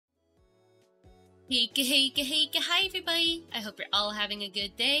Hi everybody! I hope you're all having a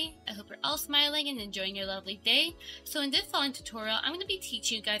good day. I hope you're all smiling and enjoying your lovely day. So in this following tutorial, I'm going to be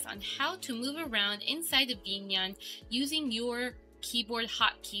teaching you guys on how to move around inside of VNyan using your keyboard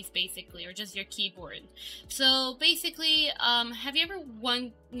hotkeys basically, or just your keyboard. So basically, have you ever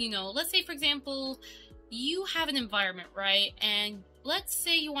let's say for example, you have an environment, right? And let's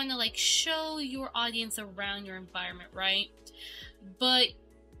say you want to like show your audience around your environment, right? But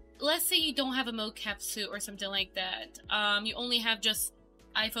let's say you don't have a mocap suit or something like that. You only have just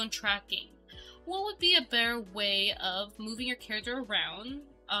iPhone tracking. What would be a better way of moving your character around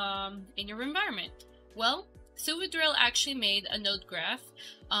in your environment? Well, Suvidriel actually made a node graph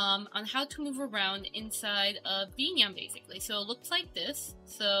on how to move around inside of VNyan basically. So it looks like this.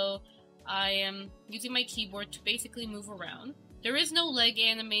 So I am using my keyboard to basically move around. There is no leg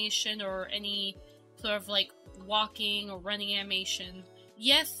animation or any sort of like walking or running animation.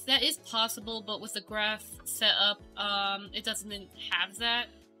 Yes, that is possible, but with the graph set up, it doesn't have that.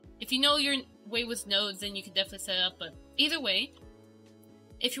 If you know your way with nodes, then you can definitely set it up, but either way,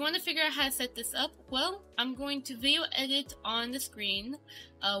 if you want to figure out how to set this up, well, I'm going to video edit on the screen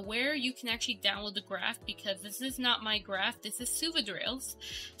where you can actually download the graph, because this is not my graph, this is Suvidriel's.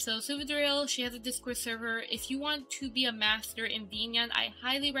 So Suvidriel, she has a Discord server. If you want to be a master in VNyan, I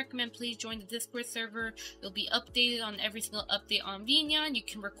highly recommend please join the Discord server. You'll be updated on every single update on VNyan. You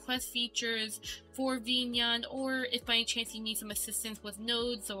can request features for VNyan, or if by any chance you need some assistance with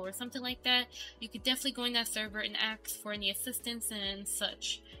nodes or something like that, you could definitely go in that server and ask for any assistance and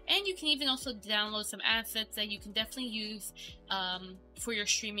such. And you can even also download some assets that you can definitely use for your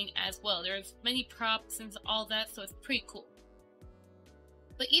streaming as well. There's many props and all that, so it's pretty cool.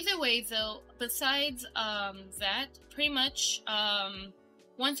 But either way though, besides that, pretty much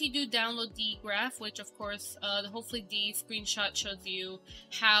once you do download the graph, which of course hopefully the screenshot shows you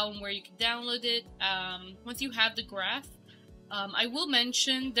how and where you can download it, once you have the graph, I will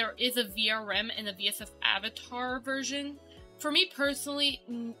mention there is a VRM and a VSF avatar version. For me personally,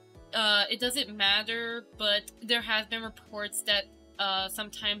 it doesn't matter, but there have been reports that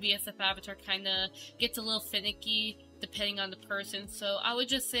sometimes VSF avatar kind of gets a little finicky depending on the person. So I would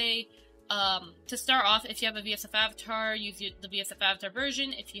just say, to start off, if you have a VSF avatar, use the VSF avatar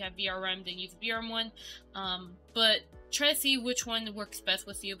version. If you have VRM, then use the VRM one. But try to see which one works best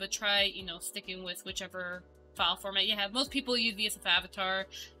with you, but try, sticking with whichever file format you have. Most people use VSF avatar.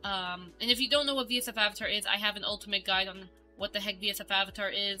 And if you don't know what VSF avatar is, I have an ultimate guide on what the heck VSF avatar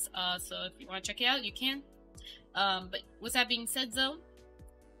is, so if you want to check it out, you can. But with that being said though,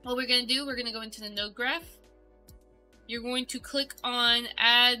 what we're going to do, we're going to go into the node graph. You're going to click on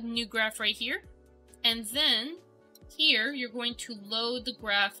add new graph right here, and then here you're going to load the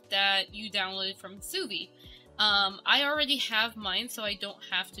graph that you downloaded from Suvi. I already have mine, so I don't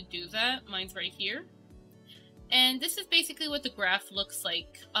have to do that. Mine's right here. And this is basically what the graph looks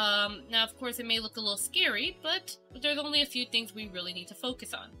like. Now, of course, it may look a little scary, but there's only a few things we really need to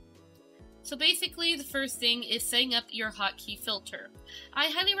focus on. So basically, the first thing is setting up your hotkey filter. I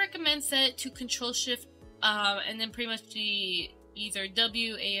highly recommend set it to Control-Shift, and then pretty much the either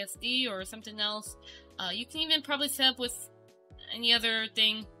WASD or something else. You can even probably set up with any other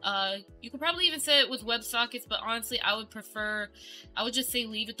thing. You could probably even set it with WebSockets, but honestly, I would just say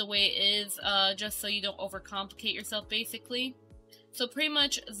leave it the way it is, just so you don't overcomplicate yourself, basically. So pretty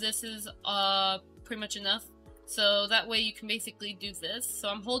much this is pretty much enough. So that way you can basically do this. So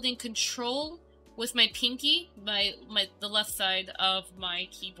I'm holding Control with my pinky, the left side of my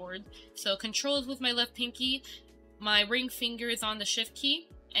keyboard. So Control is with my left pinky, my ring finger is on the Shift key,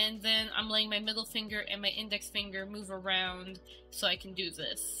 and then I'm letting my middle finger and my index finger move around so I can do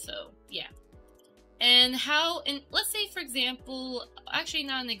this. So yeah. And let's say for example, actually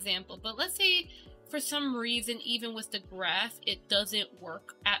not an example, but let's say for some reason even with the graph it doesn't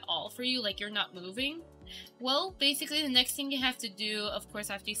work at all for you, like you're not moving. Well, basically the next thing you have to do, of course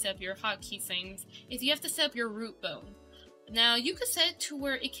after you set up your hotkey things, is you have to set up your root bone. Now you could set it to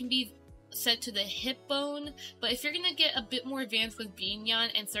where it can be set to the hip bone, but if you're gonna get a bit more advanced with VNyan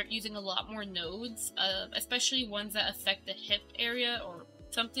and start using a lot more nodes, especially ones that affect the hip area or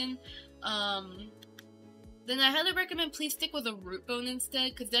something, then I highly recommend please stick with a root bone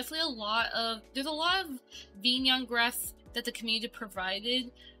instead, because definitely there's a lot of VNyan graphs that the community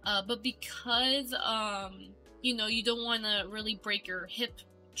provided, but because you don't want to really break your hip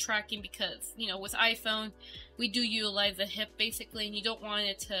tracking, because with iPhone we do utilize the hip basically, and you don't want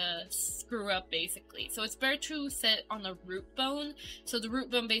it to screw up basically. So it's better to set on a root bone, so the root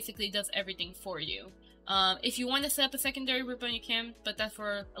bone basically does everything for you. If you want to set up a secondary root bone, you can, but that's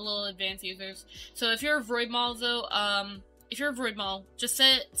for a little advanced users. So if you're a Void Mall though, if you're a Void Mall, just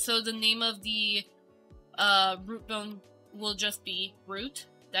set it so the name of the root bone will just be root.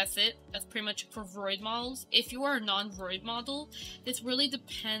 That's it. That's pretty much for void models. If you are a non-void model, this really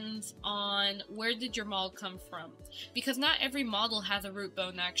depends on where did your model come from. Because not every model has a root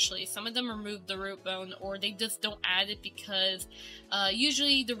bone actually. Some of them remove the root bone, or they just don't add it because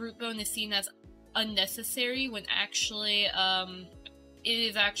usually the root bone is seen as unnecessary when actually it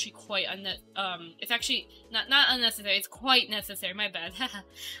is actually quite it's actually not unnecessary, it's quite necessary, my bad.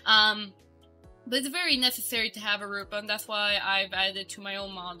 But it's very necessary to have a root bone. That's why I've added it to my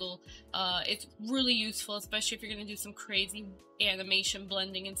own model. It's really useful, especially if you're going to do some crazy animation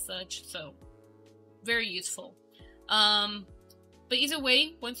blending and such. So, very useful. But either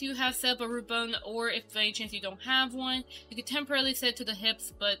way, once you have set up a root bone, or if by any chance you don't have one, you can temporarily set it to the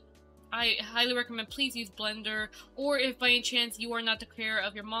hips, but I highly recommend please use Blender, or if by any chance you are not the creator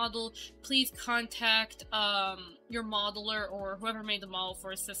of your model, please contact your modeler or whoever made the model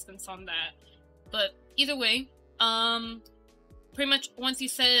for assistance on that. But either way, pretty much once you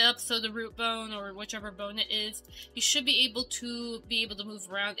set it up so the root bone or whichever bone it is, you should be able to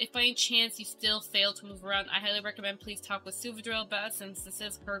move around. If by any chance you still fail to move around, I highly recommend please talk with Suvidriel about it, since this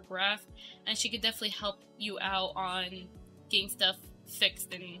is her graph, and she could definitely help you out on getting stuff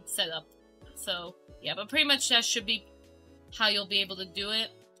fixed and set up. So yeah, but pretty much that should be how you'll be able to do it.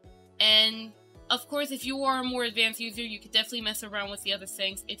 And of course, if you are a more advanced user, you could definitely mess around with the other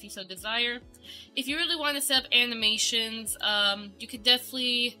settings if you so desire. If you really want to set up animations, you could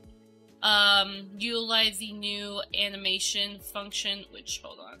definitely utilize the new animation function, which,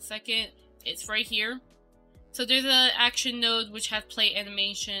 hold on a second, it's right here. So there's an action node which has play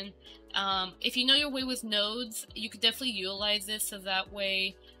animation. If you know your way with nodes, you could definitely utilize this, so that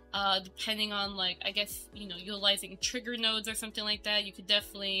way, depending on, like, I guess, you know, utilizing trigger nodes or something like that, you could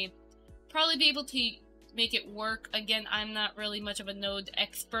definitely probably be able to make it work. Again, I'm not really much of a node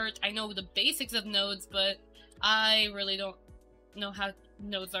expert. I know the basics of nodes, but I really don't know how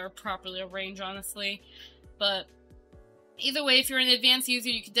nodes are properly arranged, honestly. But either way, if you're an advanced user,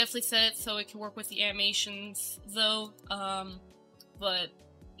 you can definitely set it so it can work with the animations, though. But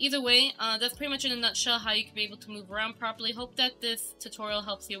either way, that's pretty much in a nutshell how you can be able to move around properly. Hope that this tutorial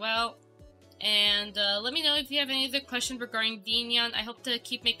helps you out. And let me know if you have any other questions regarding VNyan. I hope to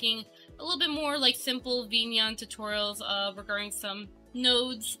keep making a little bit more like simple VNyan tutorials regarding some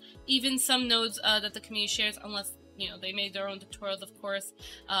nodes, even some nodes that the community shares, unless, you know, they made their own tutorials, of course.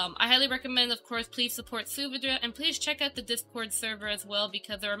 I highly recommend, of course, please support Suvidriel, and please check out the Discord server as well,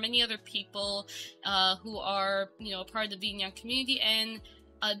 because there are many other people who are, you know, a part of the VNyan community, and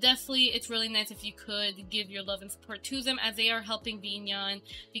definitely, it's really nice if you could give your love and support to them, as they are helping VNyan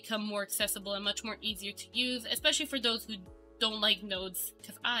become more accessible and much more easier to use, especially for those who don't like nodes,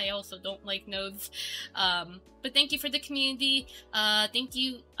 because I also don't like nodes. But thank you for the community. Thank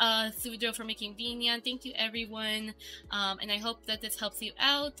you, Suvidriel, for making VNyan. Thank you, everyone. And I hope that this helps you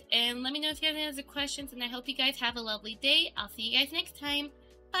out. And let me know if you have any other questions, and I hope you guys have a lovely day. I'll see you guys next time.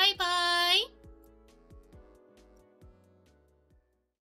 Bye-bye!